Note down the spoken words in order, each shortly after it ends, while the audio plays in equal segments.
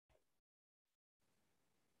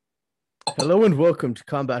Hello and welcome to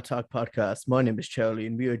Combat Talk Podcast. My name is Charlie,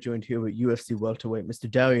 and we are joined here with UFC welterweight Mr.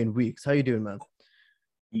 Darian Weeks. How you doing, man?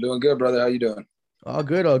 I'm doing good, brother. How you doing? All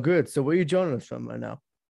good, all good. So where are you joining us from right now?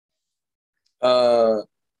 Uh,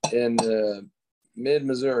 in mid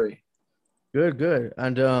Missouri. Good, good.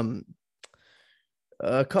 And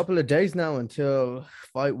a couple of days now until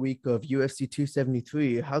fight week of UFC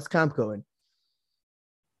 273. How's camp going?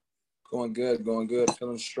 Going good, going good.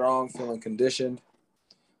 Feeling strong, feeling conditioned,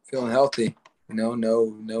 feeling healthy. No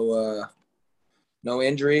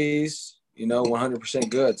injuries. 100%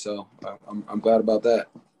 good. So I'm glad about that.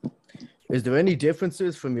 Is there any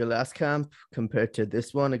differences from your last camp compared to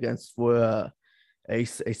this one against a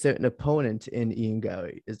certain opponent in Ian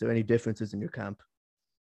Garry? Is there any differences in your camp?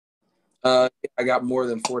 I got more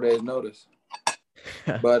than 4 days notice.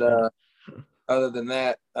 But other than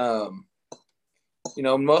that,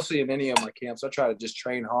 mostly in any of my camps, I try to just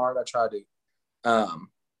train hard. I try to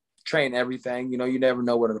train everything. You never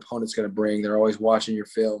know what an opponent's going to bring. They're always watching your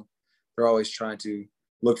film. They're always trying to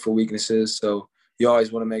look for weaknesses. So you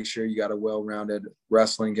always want to make sure you got a well-rounded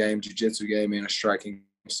wrestling game, jiu-jitsu game, and a striking game.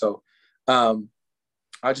 So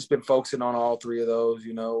I've just been focusing on all three of those.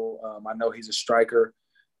 I know he's a striker,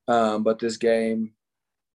 but this game,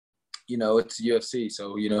 it's UFC.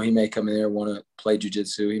 So, he may come in there and want to play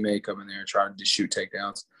jiu-jitsu. He may come in there and try to just shoot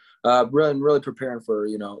takedowns. Really preparing for,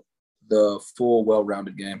 the full,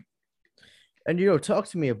 well-rounded game. And, talk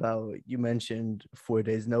to me about, you mentioned 4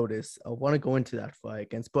 days notice. I want to go into that fight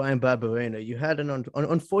against Bryan Barberena. You had an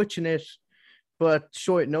unfortunate but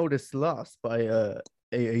short notice loss by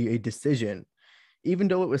a decision. Even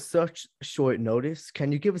though it was such short notice,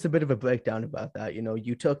 can you give us a bit of a breakdown about that?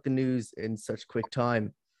 You took the news in such quick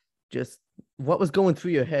time. Just what was going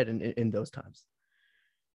through your head in those times?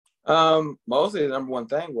 Mostly the number one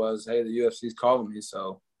thing was, hey, the UFC's calling me,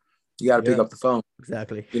 so you got to pick up the phone.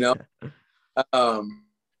 Exactly.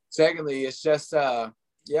 Secondly, it's just, it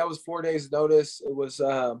was 4 days notice. It was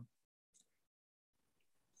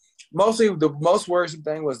mostly the most worrisome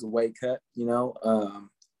thing was the weight cut.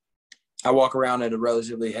 I walk around at a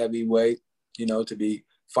relatively heavy weight, to be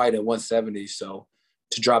fighting at 170. So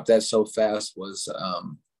to drop that so fast was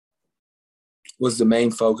the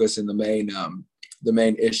main focus and the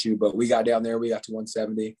main issue. But we got down there, we got to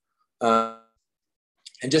 170.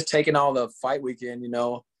 And just taking all the fight weekend,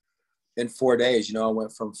 in 4 days, I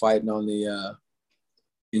went from fighting on the,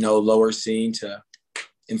 lower scene to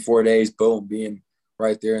in 4 days, boom, being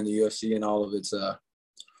right there in the UFC and all of its,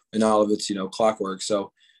 clockwork.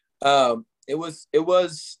 So it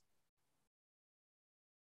was,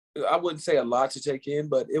 I wouldn't say a lot to take in,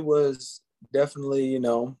 but it was definitely,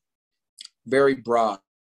 very broad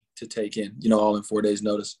to take in, all in 4 days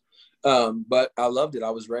notice. But I loved it.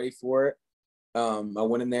 I was ready for it. I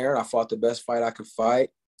went in there. I fought the best fight I could fight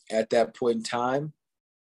at that point in time,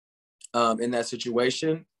 in that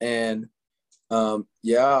situation. And no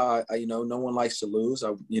one likes to lose.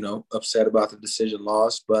 I upset about the decision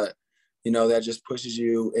loss, but that just pushes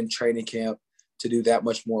you in training camp to do that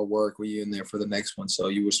much more work when you're in there for the next one. So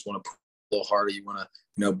you just want to push a little harder. You want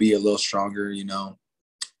to, be a little stronger,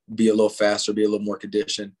 be a little faster, be a little more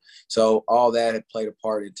conditioned. So all that had played a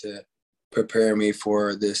part into preparing me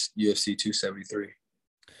for this UFC 273.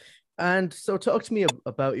 And so talk to me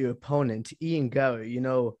about your opponent, Ian Garry.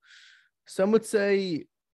 Some would say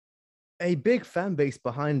a big fan base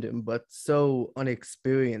behind him, but so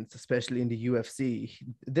unexperienced, especially in the UFC.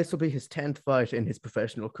 This will be his 10th fight in his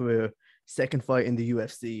professional career, second fight in the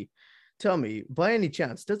UFC. Tell me, by any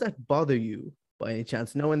chance, does that bother you by any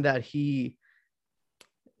chance, knowing that you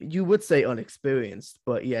would say unexperienced,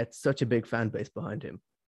 but yet such a big fan base behind him?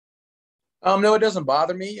 No, it doesn't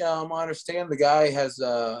bother me. I understand the guy has,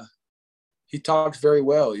 he talks very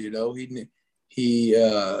well, he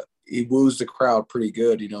woos the crowd pretty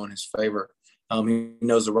good, in his favor. He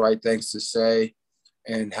knows the right things to say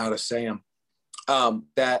and how to say them.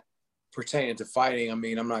 That pertaining to fighting, I'm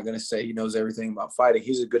not going to say he knows everything about fighting.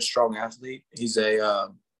 He's a good, strong athlete. He's a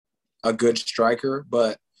good striker,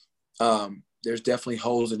 but there's definitely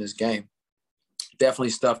holes in his game. Definitely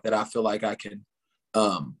stuff that I feel like I can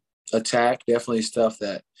attack. Definitely stuff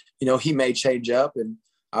that, he may change up, and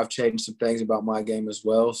I've changed some things about my game as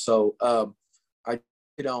well. So I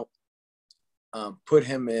don't put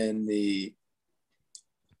him in the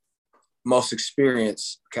most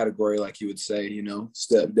experienced category, like you would say,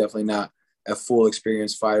 still definitely not a full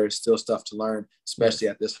experienced fighter. Still stuff to learn, especially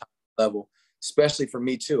at this high level, especially for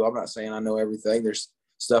me too. I'm not saying I know everything. There's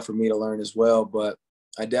stuff for me to learn as well, but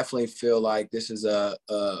I definitely feel like this is a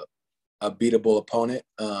beatable opponent,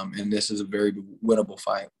 and this is a very winnable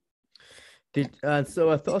fight. Did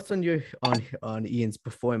so thoughts on your on Ian's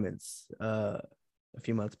performance a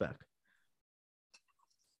few months back?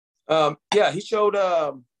 Yeah, he showed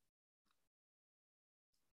that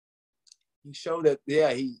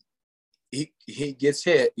he gets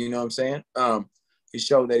hit, you know what I'm saying? He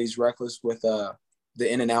showed that he's reckless with the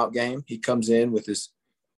in and out game. He comes in with his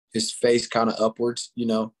face kind of upwards, you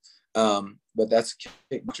know. But that's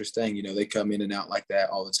a kickboxer's thing, you know, they come in and out like that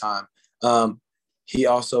all the time. He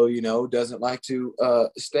also, you know, doesn't like to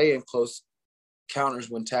stay in close counters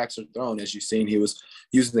when tacks are thrown. As you've seen, he was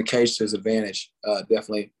using the cage to his advantage,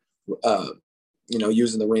 definitely, you know,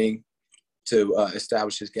 using the ring to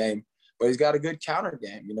establish his game. But he's got a good counter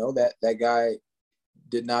game, you know, that guy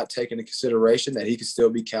did not take into consideration that he could still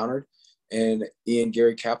be countered. And Ian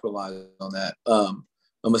Garry capitalized on that.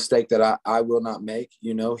 A mistake that I will not make,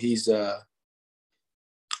 you know,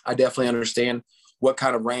 I definitely understand what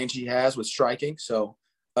kind of range he has with striking. So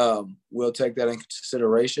we'll take that in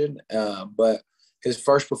consideration. But his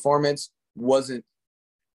first performance wasn't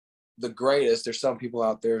the greatest. There's some people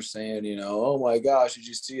out there saying, you know, oh my gosh, did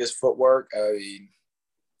you see his footwork? I mean,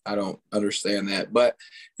 I don't understand that. But,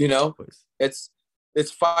 you know, it's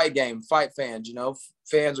fight game, fight fans, you know,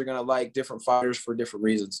 fans are going to like different fighters for different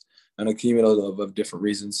reasons, an accumulative of different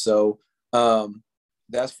reasons. So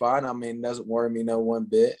that's fine. I mean, it doesn't worry me no one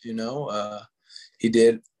bit, you know. He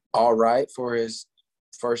did all right for his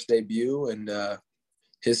first debut, and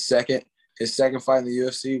his second fight in the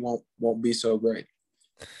UFC won't be so great.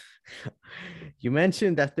 You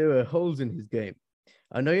mentioned that there were holes in his game.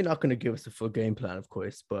 I know you're not going to give us a full game plan, of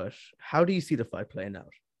course, but how do you see the fight playing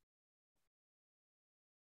out?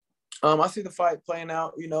 I see the fight playing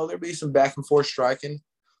out. You know, there'll be some back and forth striking.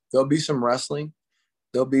 There'll be some wrestling.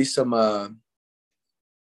 There'll be some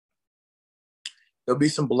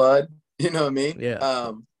blood. You know what I mean?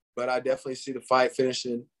 Yeah. But I definitely see the fight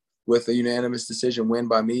finishing with a unanimous decision win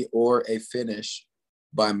by me or a finish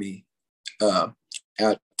by me at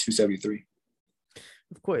 273.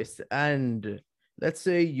 Of course. And let's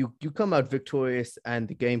say you come out victorious and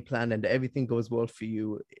the game plan and everything goes well for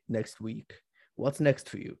you next week. What's next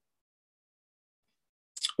for you?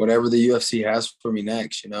 Whatever the UFC has for me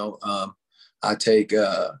next, you know.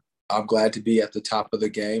 I'm glad to be at the top of the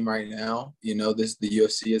game right now. You know, the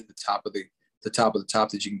UFC is the top of the top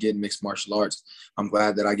that you can get in mixed martial arts. I'm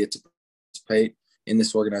glad that I get to participate in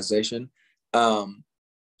this organization.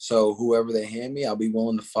 So whoever they hand me, I'll be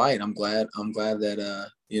willing to fight. I'm glad that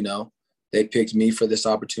you know, they picked me for this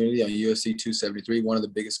opportunity on UFC 273, one of the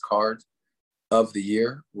biggest cards of the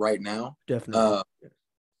year right now. Definitely.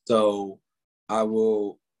 So I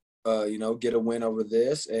will you know, get a win over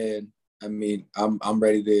this, and I mean, I'm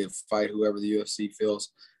ready to fight whoever the UFC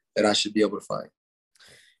feels that I should be able to fight.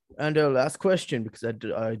 And last question, because I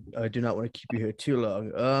do not want to keep you here too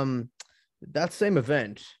long. That same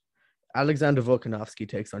event, Alexander Volkanovski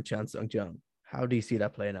takes on Chan Sung Jung. How do you see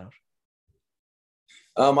that playing out?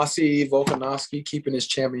 I see Volkanovski keeping his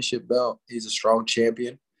championship belt. He's a strong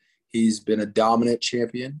champion. He's been a dominant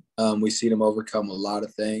champion. We've seen him overcome a lot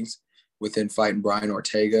of things within fighting Brian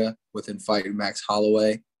Ortega, within fighting Max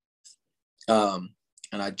Holloway. And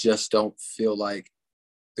I just don't feel like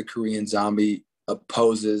the Korean Zombie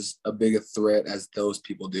poses a bigger threat as those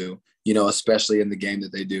people do, you know, especially in the game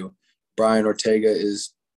that they do. Brian Ortega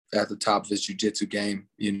is at the top of his jiu-jitsu game,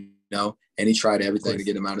 you know, and he tried everything to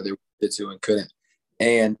get him out of their jiu-jitsu and couldn't.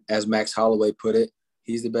 And as Max Holloway put it,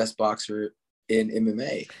 he's the best boxer in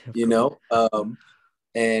MMA, you know,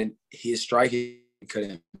 and his striking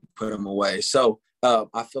couldn't put him away. So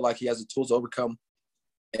I feel like he has the tools to overcome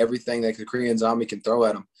everything that the Korean Zombie can throw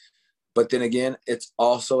at him. But then again, it's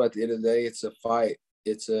also at the end of the day, it's a fight.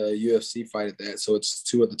 It's a UFC fight at that. So it's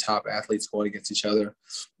two of the top athletes going against each other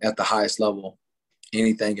at the highest level.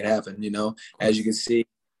 Anything can happen, you know. As you can see,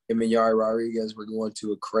 him and Yair Rodriguez were going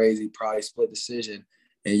to a crazy, probably split decision.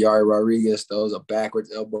 And Yair Rodriguez throws a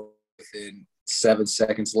backwards elbow within 7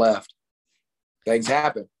 seconds left. Things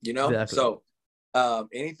happen, you know. Exactly. So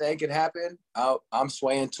anything can happen. I'm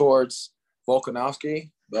swaying towards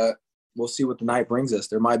Volkanovski, but we'll see what the night brings us.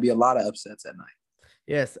 There might be a lot of upsets that night.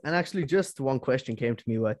 Yes, and actually just one question came to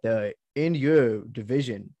me right there. In your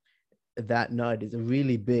division that night is a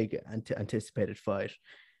really big anticipated fight.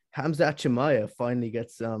 Khamzat Chimaev finally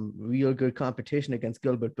gets some real good competition against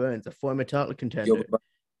Gilbert Burns, a former title contender.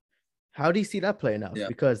 How do you see that playing out? Yeah.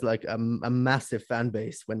 Because like a massive fan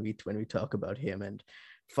base when we talk about him, and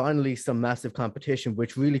finally some massive competition,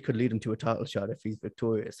 which really could lead him to a title shot if he's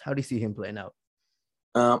victorious. How do you see him playing out?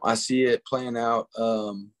 I see it playing out.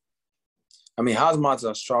 I mean, Khamzat's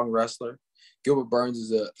a strong wrestler. Gilbert Burns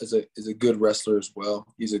is a good wrestler as well.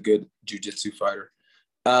 He's a good jiu-jitsu fighter.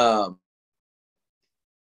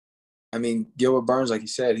 I mean, Gilbert Burns, like you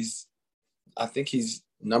said, I think he's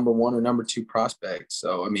number 1 or number 2 prospect.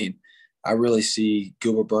 So, I mean, I really see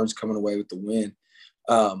Gilbert Burns coming away with the win,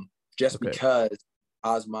 just because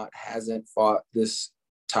Khamzat hasn't fought this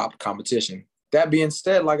top competition. That being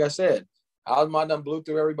said, like I said, Khamzat done blew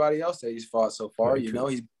through everybody else that he's fought so far. Very you true. know,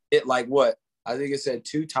 he's hit like what? I think it said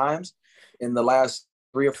 2 times in the last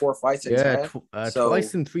 3 or 4 fights that he's had.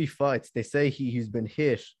 Twice in 3 fights. They say he's been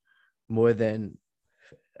hit more than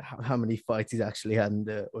how many fights he's actually had in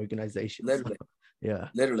the organization. Literally. So, yeah.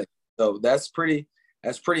 Literally. So that's pretty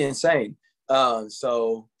insane.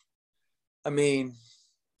 So, I mean,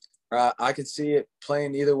 I could see it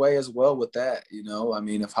playing either way as well with that. You know, I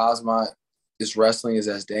mean, if Khamzat is wrestling is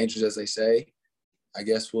as dangerous as they say, I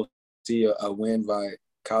guess we'll see a win by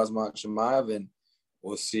Khamzat Chimaev, and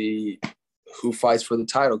we'll see who fights for the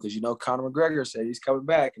title, because you know Conor McGregor said he's coming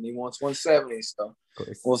back and he wants 170. So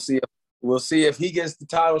we'll see. We'll see if he gets the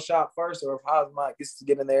title shot first, or if Khamzat gets to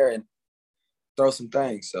get in there and throw some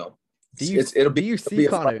things. So do you see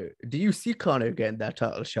Conor getting that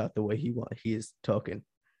title shot the way he is talking?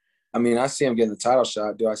 I mean, I see him getting the title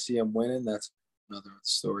shot. Do I see him winning? That's another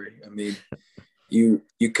story. I mean, you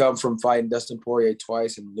come from fighting Dustin Poirier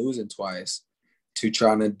twice and losing twice to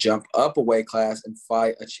trying to jump up a weight class and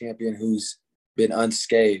fight a champion who's been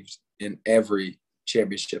unscathed in every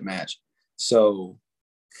championship match. So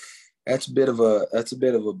that's a bit of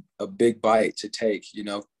a big bite to take, you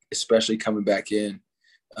know, especially coming back in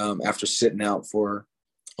after sitting out for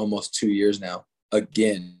almost 2 years now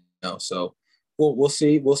again. You know, so we'll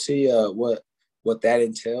see what that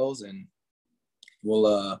entails, and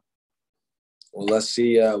let's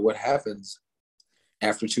see what happens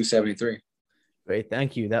after 273. Great,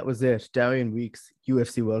 thank you. That was it. Darian Weeks,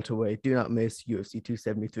 UFC welterweight. Do not miss UFC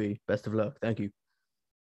 273. Best of luck. Thank you.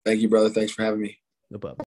 Thank you, brother. Thanks for having me. No problem.